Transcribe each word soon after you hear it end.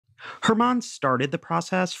Herman started the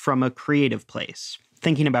process from a creative place,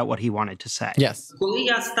 thinking about what he wanted to say. Yes.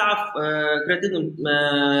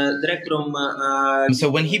 So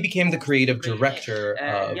when he became the creative director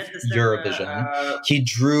of Eurovision, he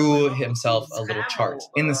drew himself a little chart.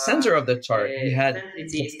 In the center of the chart, he had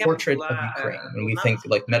a portrait of Ukraine. When we think,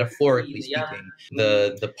 like, metaphorically speaking,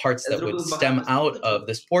 the parts that would stem out of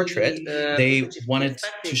this portrait, they wanted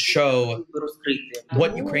to show what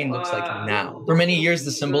Ukraine looks like now. For many years,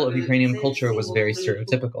 the symbol of Ukrainian culture was very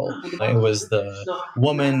stereotypical. It was the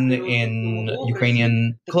woman in Ukrainian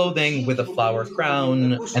clothing with a flower crown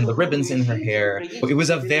and the ribbons in her hair. It was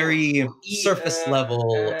a very surface level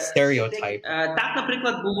stereotype. Так,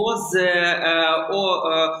 наприклад, було з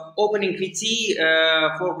opening VT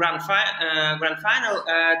for Grand Final.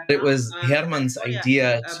 It was Herman's idea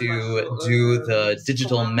to do the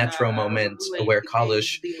digital metro moment where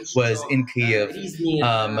Kalisz was in Kyiv.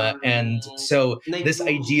 And so this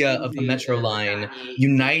idea of a metro line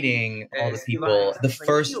uniting all the people, the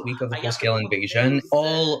first week of the full-scale invasion,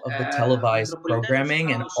 all of the televised programming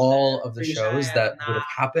and all of the shows that would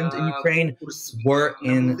have happened in Ukraine were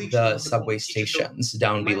in the subway stations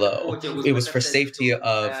down below. It was for safety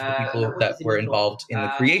of the people that were involved in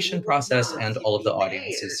the creation process and all of the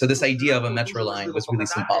audiences. So this idea of a metro line was really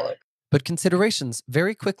symbolic. But considerations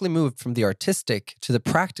very quickly moved from the artistic to the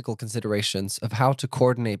practical considerations of how to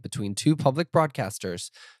coordinate between two public broadcasters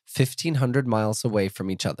 1,500 miles away from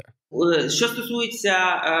each other. Що стосується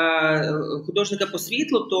художника по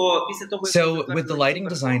світлу, то після того, So with the lighting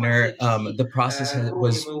designer, the process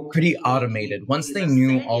was pretty automated. Once they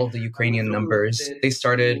knew all of the Ukrainian numbers, they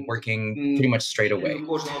started working pretty much straight away.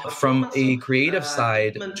 From a creative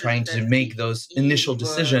side, trying to make those initial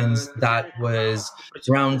decisions, that was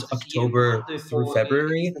around October through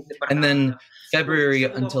February. And then February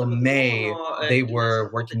until May, they were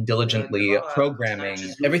working diligently, programming.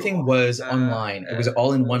 Everything was online. It was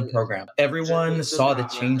all in one program. Everyone saw the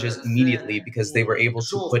changes immediately because they were able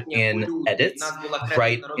to put in edits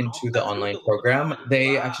right into the online program. They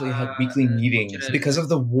actually had weekly meetings. Because of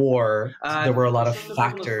the war, there were a lot of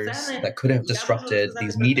factors that could have disrupted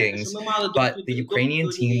these meetings, but the Ukrainian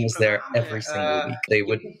team was there every single week. They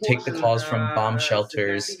would take the calls from bomb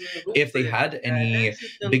shelters. If they had any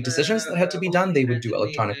big decisions that had to be done, they would do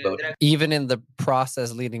electronic voting. Even in the process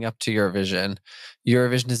leading up to Eurovision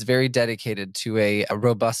is very dedicated to a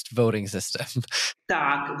robust voting system.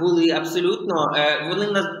 Так, були абсолютно. Вони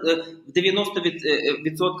в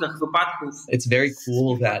 90% випадків. It's very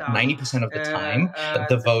cool that 90% of the time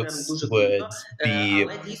the votes would be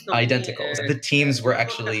identical. The teams were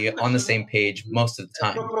actually on the same page most of the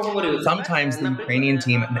time. Sometimes the Ukrainian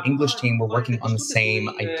team and the English team were working on the same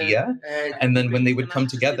idea, and then when they would come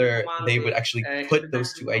together, they would actually put those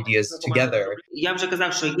two ideas together. Я вже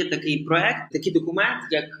казав, що є такий проект, такий документ,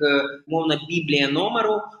 як мовна біблія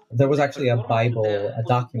номеру. There was actually a Bible, a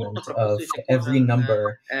document of every number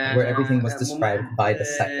where everything was described by the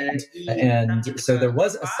second. And so there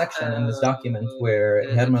was a section in this document where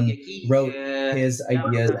Herman wrote his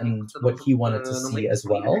ideas and what he wanted to see as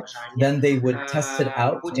well. Then they would test it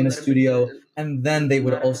out in a studio, and then they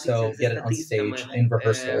would also get it on stage in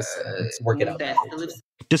rehearsals and work it out that way too.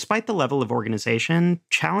 Despite the level of organization,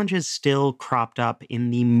 challenges still cropped up in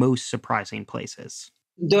the most surprising places.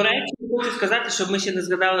 До речі, хочу сказати, щоб ми ще не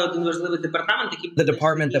згадали один важливий департамент, який The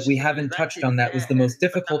department that we haven't touched on that was the most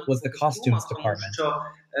difficult was the costumes department.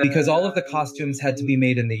 Because all of the costumes had to be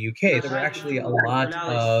made in the UK, there were actually a lot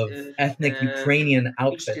of ethnic Ukrainian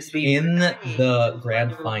outfits in the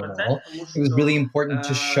grand final. It was really important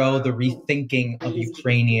to show the rethinking of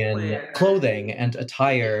Ukrainian clothing and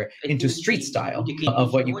attire into street style of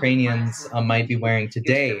what Ukrainians might be wearing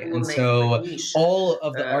today. And so all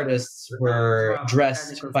of the artists were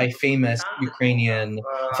dressed by famous Ukrainian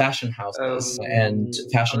fashion houses and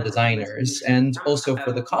fashion designers. And also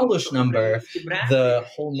for the Kalisz number, the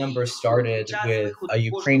whole number started with a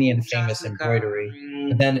Ukrainian famous embroidery.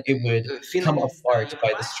 Then it would come apart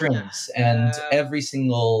by the strings, and every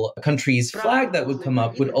single country's flag that would come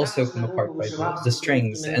up would also come apart by the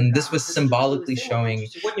strings. And this was symbolically showing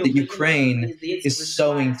that Ukraine is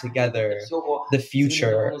sewing together the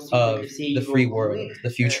future of the free world,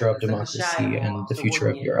 the future of democracy, and the future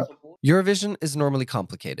of Europe. Eurovision is normally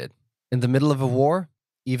complicated. In the middle of a war,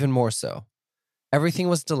 even more so. Everything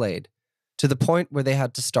was delayed, to the point where they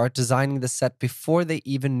had to start designing the set before they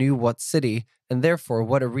even knew what city and therefore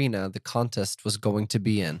what arena the contest was going to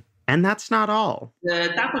be in. And that's not all.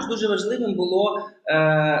 Також дуже важливим було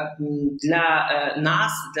для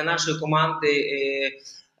нас, для нашої команди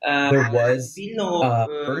there was a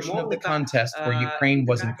version of the contest where Ukraine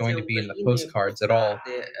wasn't going to be in the postcards at all.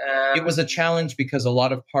 It was a challenge because a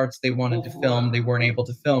lot of parts they wanted to film, they weren't able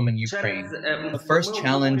to film in Ukraine. The first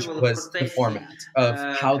challenge was the format of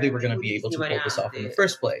how they were going to be able to pull this off in the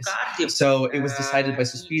first place. So it was decided by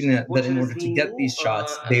Suspina that in order to get these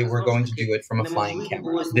shots, they were going to do it from a flying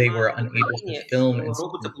camera. They were unable to film in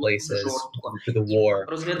certain places due to the war.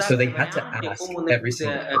 So they had to ask every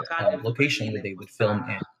single location that they would film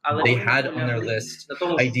in. They had on their list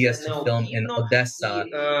ideas to film in Odessa,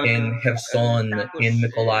 in Kherson, in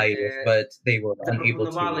Mykolaiv, but they were unable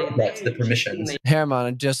to get the permissions. Herman,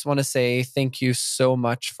 I just want to say thank you so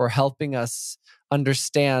much for helping us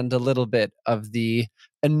understand a little bit of the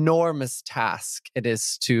enormous task it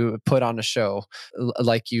is to put on a show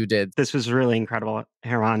like you did. This was really incredible,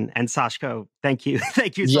 Herman. And Sashko, thank you.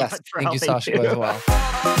 Thank you so much for helping. Thank you, Sashko, as well.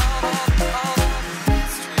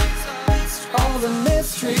 All the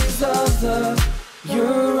mysteries of the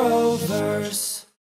Euroverse.